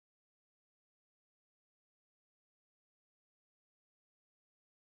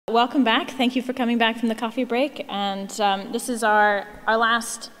Welcome back. Thank you for coming back from the coffee break. And this is our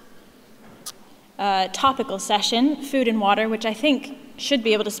last topical session, food and water, which I think should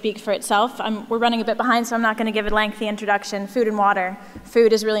be able to speak for itself. We're running a bit behind, so I'm not going to give a lengthy introduction. Food and water.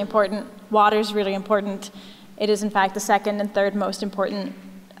 Food is really important. Water is really important. It is, in fact, the second and third most important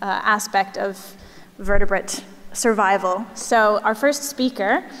aspect of vertebrate survival. So our first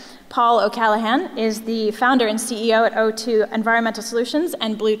speaker, Paul O'Callaghan, is the founder and CEO at O2 Environmental Solutions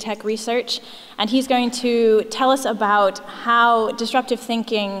and BlueTech Research, and he's going to tell us about how disruptive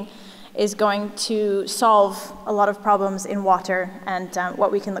thinking is going to solve a lot of problems in water and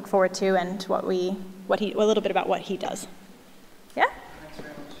what we can look forward to and a little bit about what he does. Yeah? Thanks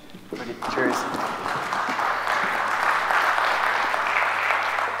very much. Cheers.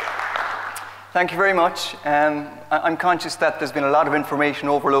 Thank you very much. I'm conscious that there's been a lot of information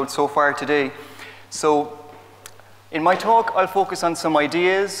overload so far today. So in my talk, I'll focus on some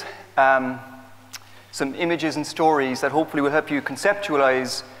ideas, some images and stories that hopefully will help you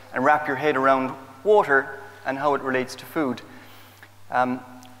conceptualize and wrap your head around water and how it relates to food.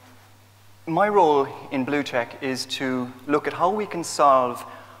 My role in BlueTech is to look at how we can solve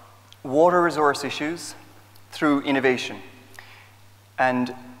water resource issues through innovation.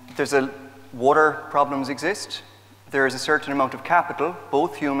 And water problems exist. There is a certain amount of capital,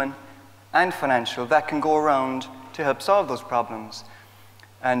 both human and financial, that can go around to help solve those problems.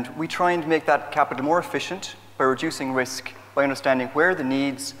 And we try and make that capital more efficient by reducing risk, by understanding where are the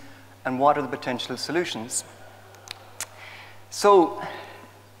needs and what are the potential solutions. So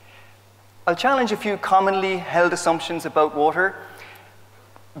I'll challenge a few commonly held assumptions about water.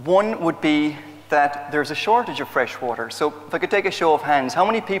 One would be that there's a shortage of fresh water. So if I could take a show of hands, how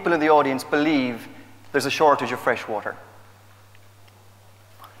many people in the audience believe there's a shortage of fresh water?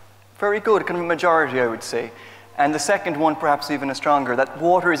 Very good, kind of a majority, I would say. And the second one, perhaps even stronger, that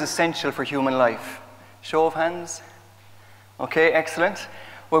water is essential for human life. Show of hands? Okay, excellent.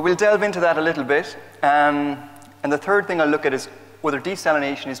 Well, we'll delve into that a little bit. And the third thing I'll look at is whether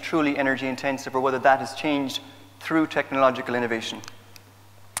desalination is truly energy intensive or whether that has changed through technological innovation.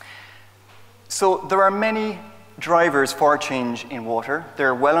 So there are many drivers for change in water.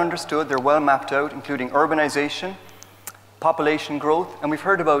 They're well understood, they're well mapped out, including urbanization, population growth, and we've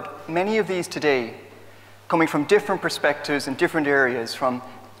heard about many of these today coming from different perspectives in different areas, from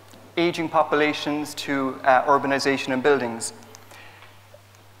aging populations to urbanization and buildings.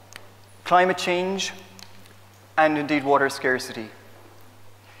 Climate change, and indeed water scarcity.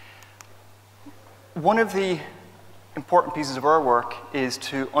 One of the important pieces of our work is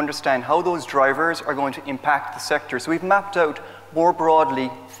to understand how those drivers are going to impact the sector. So we've mapped out more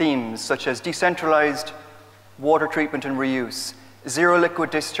broadly themes such as decentralized water treatment and reuse, zero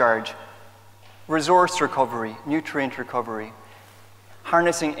liquid discharge, resource recovery, nutrient recovery,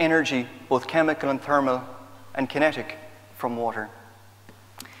 harnessing energy, both chemical and thermal and kinetic, from water.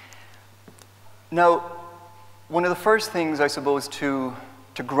 Now, one of the first things, I suppose, to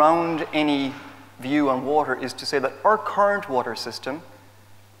ground any view on water is to say that our current water system,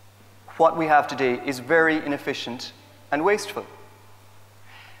 what we have today, is very inefficient and wasteful.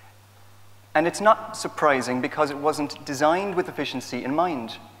 And it's not surprising because it wasn't designed with efficiency in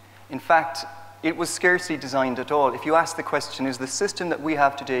mind. In fact, it was scarcely designed at all. If you ask the question, is the system that we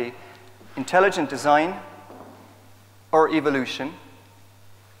have today intelligent design or evolution?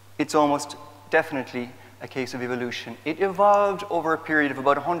 It's almost definitely a case of evolution. It evolved over a period of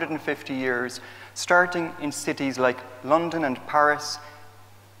about 150 years, starting in cities like London and Paris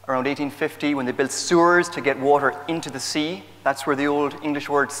around 1850 when they built sewers to get water into the sea. That's where the old English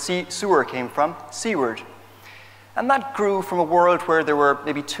word sewer came from, seaward. And that grew from a world where there were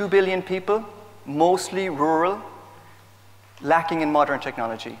maybe 2 billion people, mostly rural, lacking in modern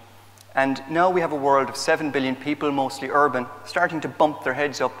technology. And now we have a world of 7 billion people, mostly urban, starting to bump their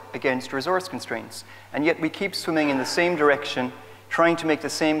heads up against resource constraints. And yet we keep swimming in the same direction, trying to make the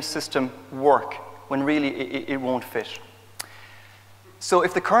same system work, when really it won't fit. So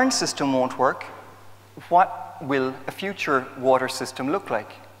if the current system won't work, what will a future water system look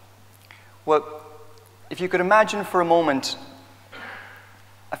like? Well, if you could imagine for a moment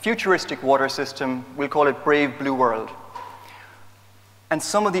a futuristic water system, we'll call it Brave Blue World. And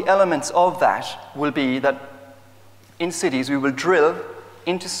some of the elements of that will be that in cities we will drill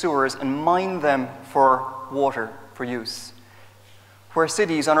into sewers and mine them for water for use. Where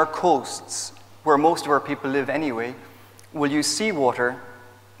cities on our coasts, where most of our people live anyway, will use seawater,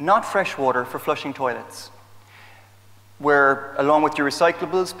 not fresh water, for flushing toilets. Where, along with your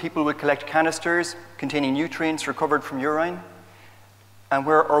recyclables, people will collect canisters containing nutrients recovered from urine, and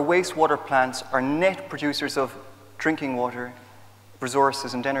where our wastewater plants are net producers of drinking water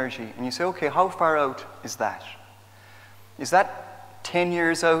resources and energy. And you say, okay, how far out is that? Is that 10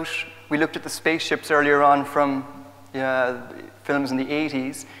 years out? We looked at the spaceships earlier on from films in the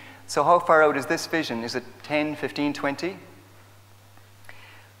 80s. So how far out is this vision? Is it 10, 15, 20?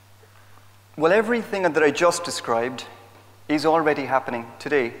 Well, everything that I just described is already happening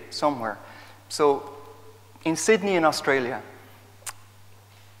today somewhere. So in Sydney in Australia,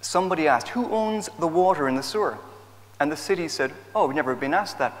 somebody asked, who owns the water in the sewer? And the city said, oh, we've never been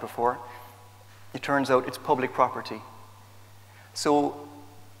asked that before. It turns out it's public property. So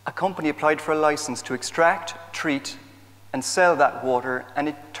a company applied for a license to extract, treat, and sell that water, and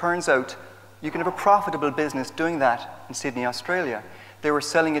it turns out you can have a profitable business doing that in Sydney, Australia. They were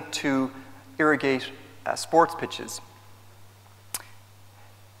selling it to irrigate sports pitches.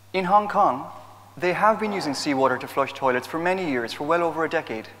 In Hong Kong, they have been using seawater to flush toilets for many years, for well over a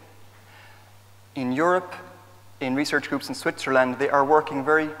decade. In Europe, in research groups in Switzerland, they are working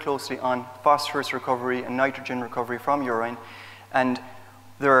very closely on phosphorus recovery and nitrogen recovery from urine. And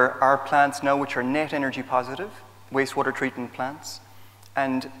there are plants now which are net energy positive, wastewater treatment plants.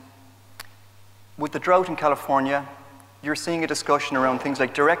 And with the drought in California, you're seeing a discussion around things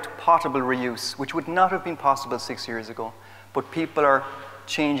like direct potable reuse, which would not have been possible 6 years ago. But people are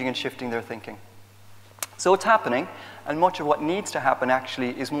changing and shifting their thinking. So it's happening, and much of what needs to happen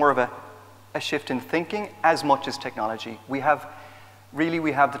actually is more of a shift in thinking as much as technology. We have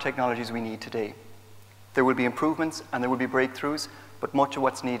the technologies we need today. There will be improvements and there will be breakthroughs, but much of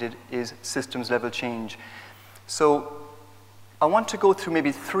what's needed is systems level change. So I want to go through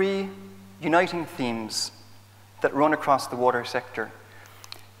maybe 3 uniting themes that run across the water sector.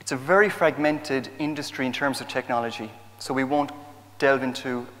 It's a very fragmented industry in terms of technology, so we won't delve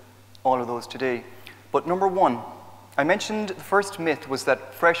into all of those today. But number 1, I mentioned the first myth was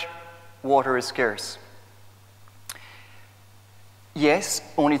that fresh water is scarce. Yes,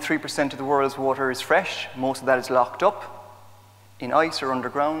 only 3% of the world's water is fresh. Most of that is locked up in ice or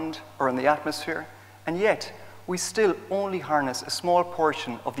underground or in the atmosphere. And yet, we still only harness a small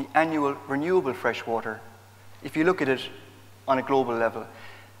portion of the annual renewable fresh water if you look at it on a global level.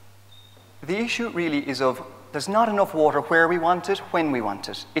 The issue really is of there's not enough water where we want it, when we want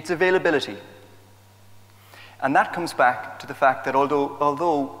it. It's availability. And that comes back to the fact that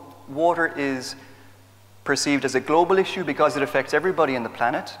although water is perceived as a global issue because it affects everybody on the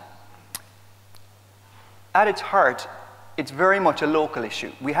planet, at its heart, it's very much a local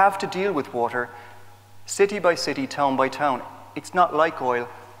issue. We have to deal with water city by city, town by town. It's not like oil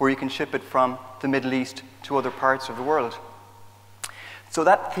where you can ship it from the Middle East to other parts of the world. So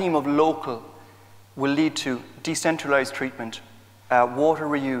that theme of local will lead to decentralized treatment, water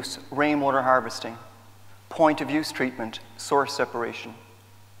reuse, rainwater harvesting, point of use treatment, source separation.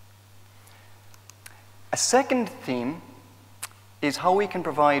 A second theme is how we can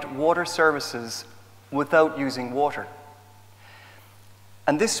provide water services without using water.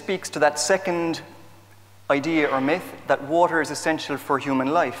 And this speaks to that second idea or myth that water is essential for human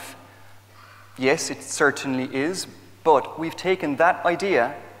life. Yes, it certainly is, but we've taken that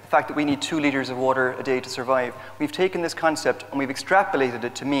idea, the fact that we need 2 liters of water a day to survive, we've taken this concept and we've extrapolated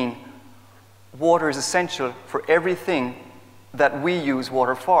it to mean water is essential for everything that we use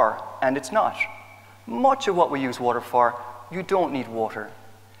water for, and it's not. Much of what we use water for, you don't need water.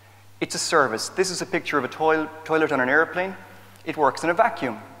 It's a service. This is a picture of a toilet on an airplane. It works in a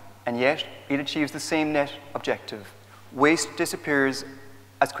vacuum, and yet it achieves the same net objective. Waste disappears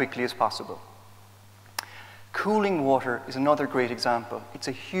as quickly as possible. Cooling water is another great example. It's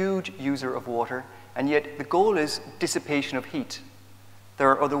a huge user of water, and yet the goal is dissipation of heat. There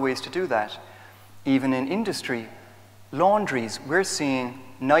are other ways to do that. Even in industry, laundries, we're seeing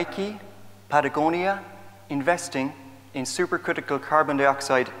Nike, Patagonia investing in supercritical carbon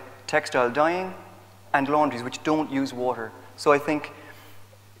dioxide textile dyeing and laundries which don't use water. So I think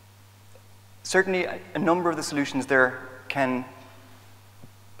certainly a number of the solutions there can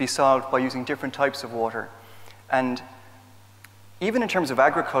be solved by using different types of water. And even in terms of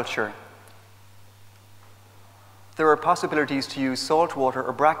agriculture, there are possibilities to use salt water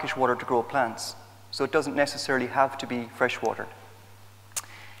or brackish water to grow plants. So it doesn't necessarily have to be fresh water.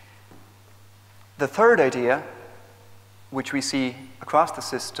 The third idea, which we see across the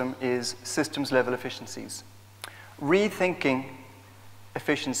system, is systems level efficiencies. Rethinking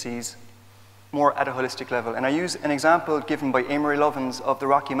efficiencies more at a holistic level. And I use an example given by Amory Lovins of the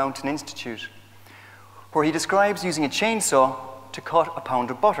Rocky Mountain Institute, where he describes using a chainsaw to cut a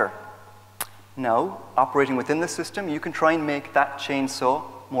pound of butter. Now, operating within the system, you can try and make that chainsaw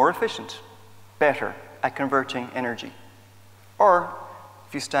more efficient, better at converting energy. Or,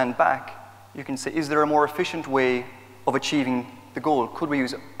 if you stand back, you can say, is there a more efficient way of achieving the goal. Could we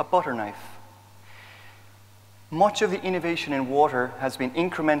use a butter knife? Much of the innovation in water has been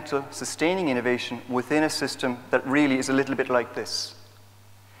incremental, sustaining innovation within a system that really is a little bit like this.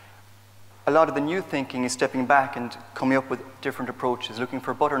 A lot of the new thinking is stepping back and coming up with different approaches, looking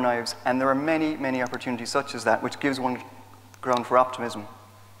for butter knives, and there are many, many opportunities such as that, which gives one ground for optimism.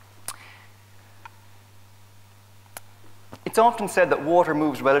 It's often said that water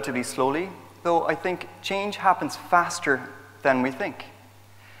moves relatively slowly, though I think change happens faster than we think.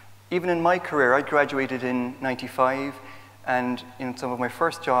 Even in my career, I graduated in '95, and in some of my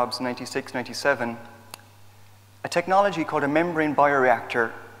first jobs, '96, '97, a technology called a membrane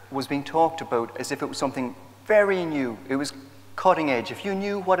bioreactor was being talked about as if it was something very new. It was cutting edge. If you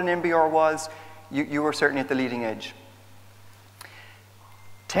knew what an MBR was, you were certainly at the leading edge.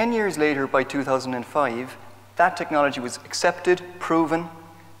 10 years later, by 2005, that technology was accepted, proven.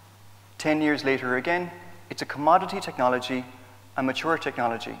 10 years later again, it's a commodity technology, a mature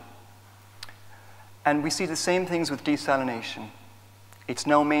technology. And we see the same things with desalination. It's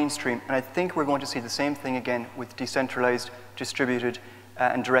now mainstream, and I think we're going to see the same thing again with decentralized, distributed,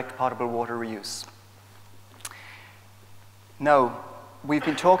 and direct potable water reuse. Now, we've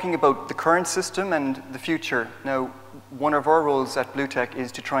been talking about the current system and the future. Now, one of our roles at BlueTech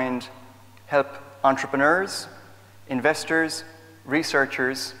is to try and help entrepreneurs, investors,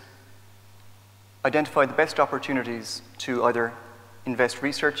 researchers identify the best opportunities to either invest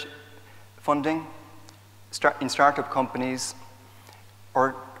research funding in startup companies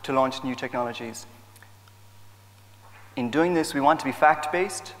or to launch new technologies. In doing this, we want to be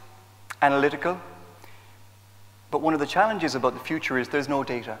fact-based, analytical, but one of the challenges about the future is there's no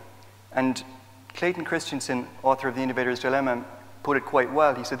data. And Clayton Christensen, author of The Innovator's Dilemma, put it quite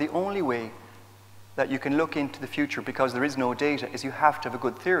well. He said the only way that you can look into the future because there is no data is you have to have a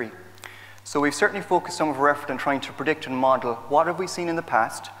good theory. So we've certainly focused some of our effort on trying to predict and model what have we seen in the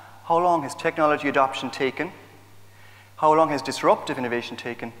past, how long has technology adoption taken, how long has disruptive innovation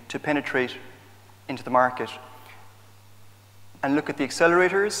taken to penetrate into the market, and look at the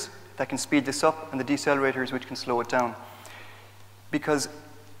accelerators that can speed this up and the decelerators which can slow it down. Because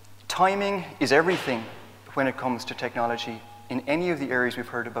timing is everything when it comes to technology in any of the areas we've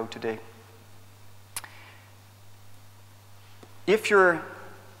heard about today. If you're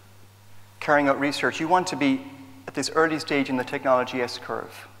carrying out research, you want to be at this early stage in the technology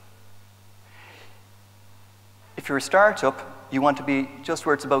S-curve. If you're a startup, you want to be just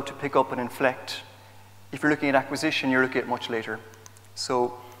where it's about to pick up and inflect. If you're looking at acquisition, you're looking at much later.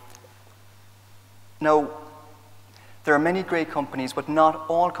 So now, there are many great companies, but not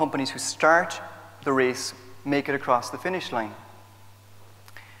all companies who start the race make it across the finish line.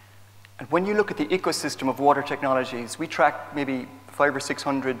 And when you look at the ecosystem of water technologies, we track maybe 500 or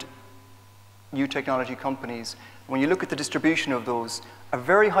 600 new technology companies. When you look at the distribution of those, a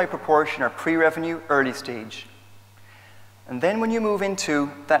very high proportion are pre-revenue, early stage. And then when you move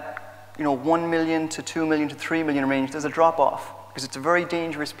into that 1 million to 2 million to 3 million range, there's a drop-off because it's a very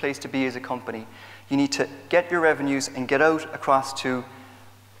dangerous place to be as a company. You need to get your revenues and get out across to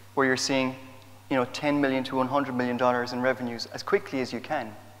where you're seeing $10 million to $100 million in revenues as quickly as you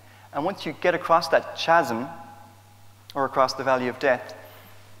can. And once you get across that chasm or across the valley of death,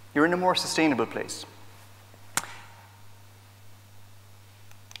 you're in a more sustainable place.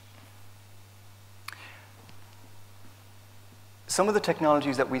 Some of the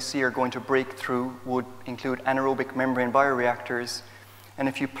technologies that we see are going to break through would include anaerobic membrane bioreactors. And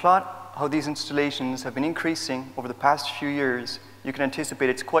if you plot how these installations have been increasing over the past few years, you can anticipate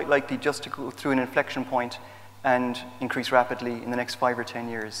it's quite likely just to go through an inflection point and increase rapidly in the next 5 or 10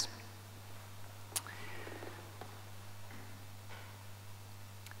 years.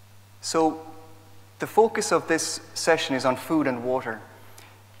 So the focus of this session is on food and water.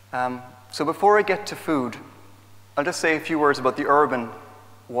 So before I get to food, I'll just say a few words about the urban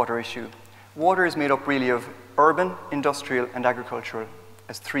water issue. Water is made up really of urban, industrial, and agricultural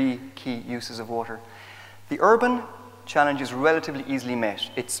as 3 key uses of water. The urban challenge is relatively easily met.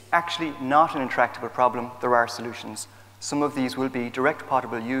 It's actually not an intractable problem. There are solutions. Some of these will be direct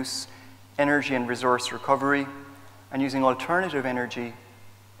potable use, energy and resource recovery, and using alternative energy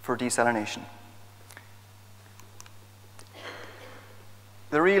for desalination.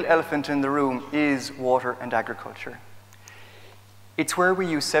 The real elephant in the room is water and agriculture. It's where we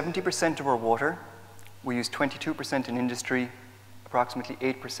use 70% of our water. We use 22% in industry, approximately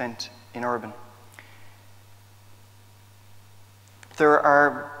 8% in urban. There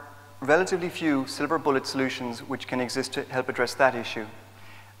are relatively few silver bullet solutions which can exist to help address that issue.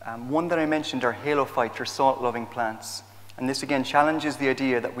 One that I mentioned are halophytes, or salt-loving plants. And this again challenges the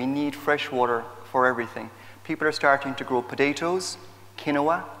idea that we need fresh water for everything. People are starting to grow potatoes,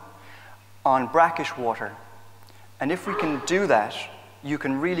 quinoa, on brackish water. And if we can do that, you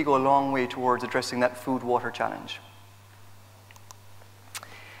can really go a long way towards addressing that food-water challenge.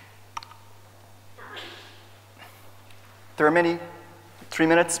 There are many, 3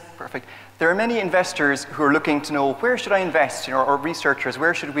 minutes, perfect. There are many investors who are looking to know, where should I invest, or researchers,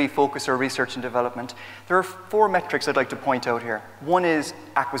 where should we focus our research and development? There are 4 metrics I'd like to point out here. One is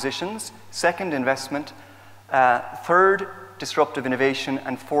acquisitions, second, investment, third, disruptive innovation,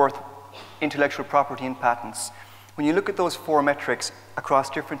 and fourth, intellectual property and patents. When you look at those 4 metrics across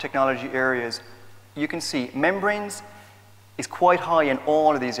different technology areas, you can see membranes is quite high in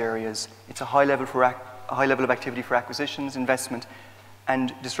all of these areas. It's a high level of activity for acquisitions, investment,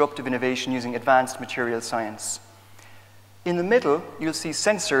 and disruptive innovation using advanced material science. In the middle, you'll see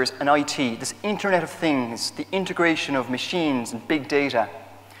sensors and IT, this Internet of Things, the integration of machines and big data.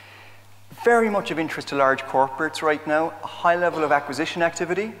 Very much of interest to large corporates right now, a high level of acquisition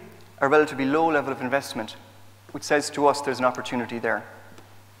activity, a relatively low level of investment, which says to us there's an opportunity there.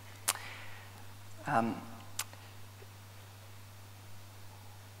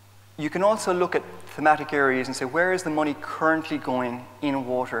 You can also look at thematic areas and say, where is the money currently going in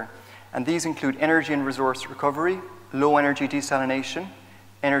water? And these include energy and resource recovery, low energy desalination,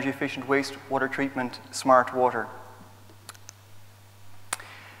 energy efficient wastewater treatment, smart water.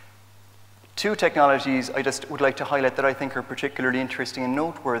 2 technologies I just would like to highlight that I think are particularly interesting and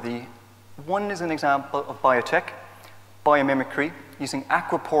noteworthy. One is an example of biotech, biomimicry, using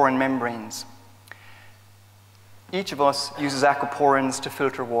aquaporin membranes. Each of us uses aquaporins to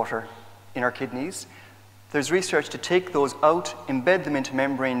filter water in our kidneys. There's research to take those out, embed them into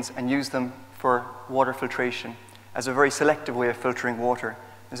membranes, and use them for water filtration as a very selective way of filtering water.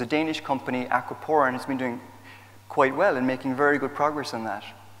 There's a Danish company, Aquaporin, has been doing quite well and making very good progress on that.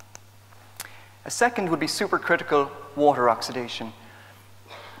 A second would be supercritical water oxidation.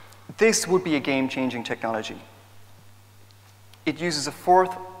 This would be a game-changing technology. It uses a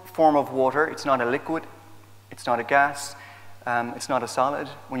 4th form of water. It's not a liquid, it's not a gas, it's not a solid.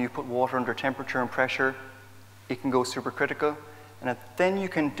 When you put water under temperature and pressure, it can go supercritical. And then you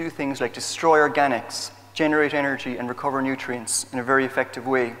can do things like destroy organics, generate energy, and recover nutrients in a very effective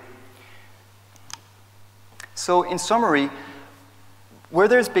way. So in summary, where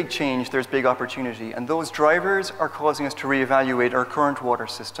there's big change, there's big opportunity. And those drivers are causing us to reevaluate our current water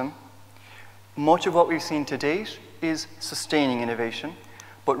system. Much of what we've seen to date is sustaining innovation.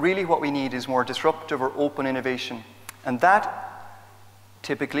 But really what we need is more disruptive or open innovation. And that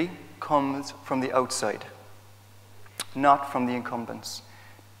typically comes from the outside, not from the incumbents.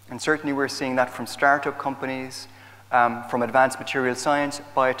 And certainly we're seeing that from startup companies, from advanced material science,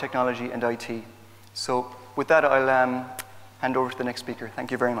 biotechnology, and IT. So with that, I'll hand over to the next speaker.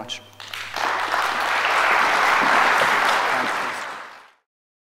 Thank you very much.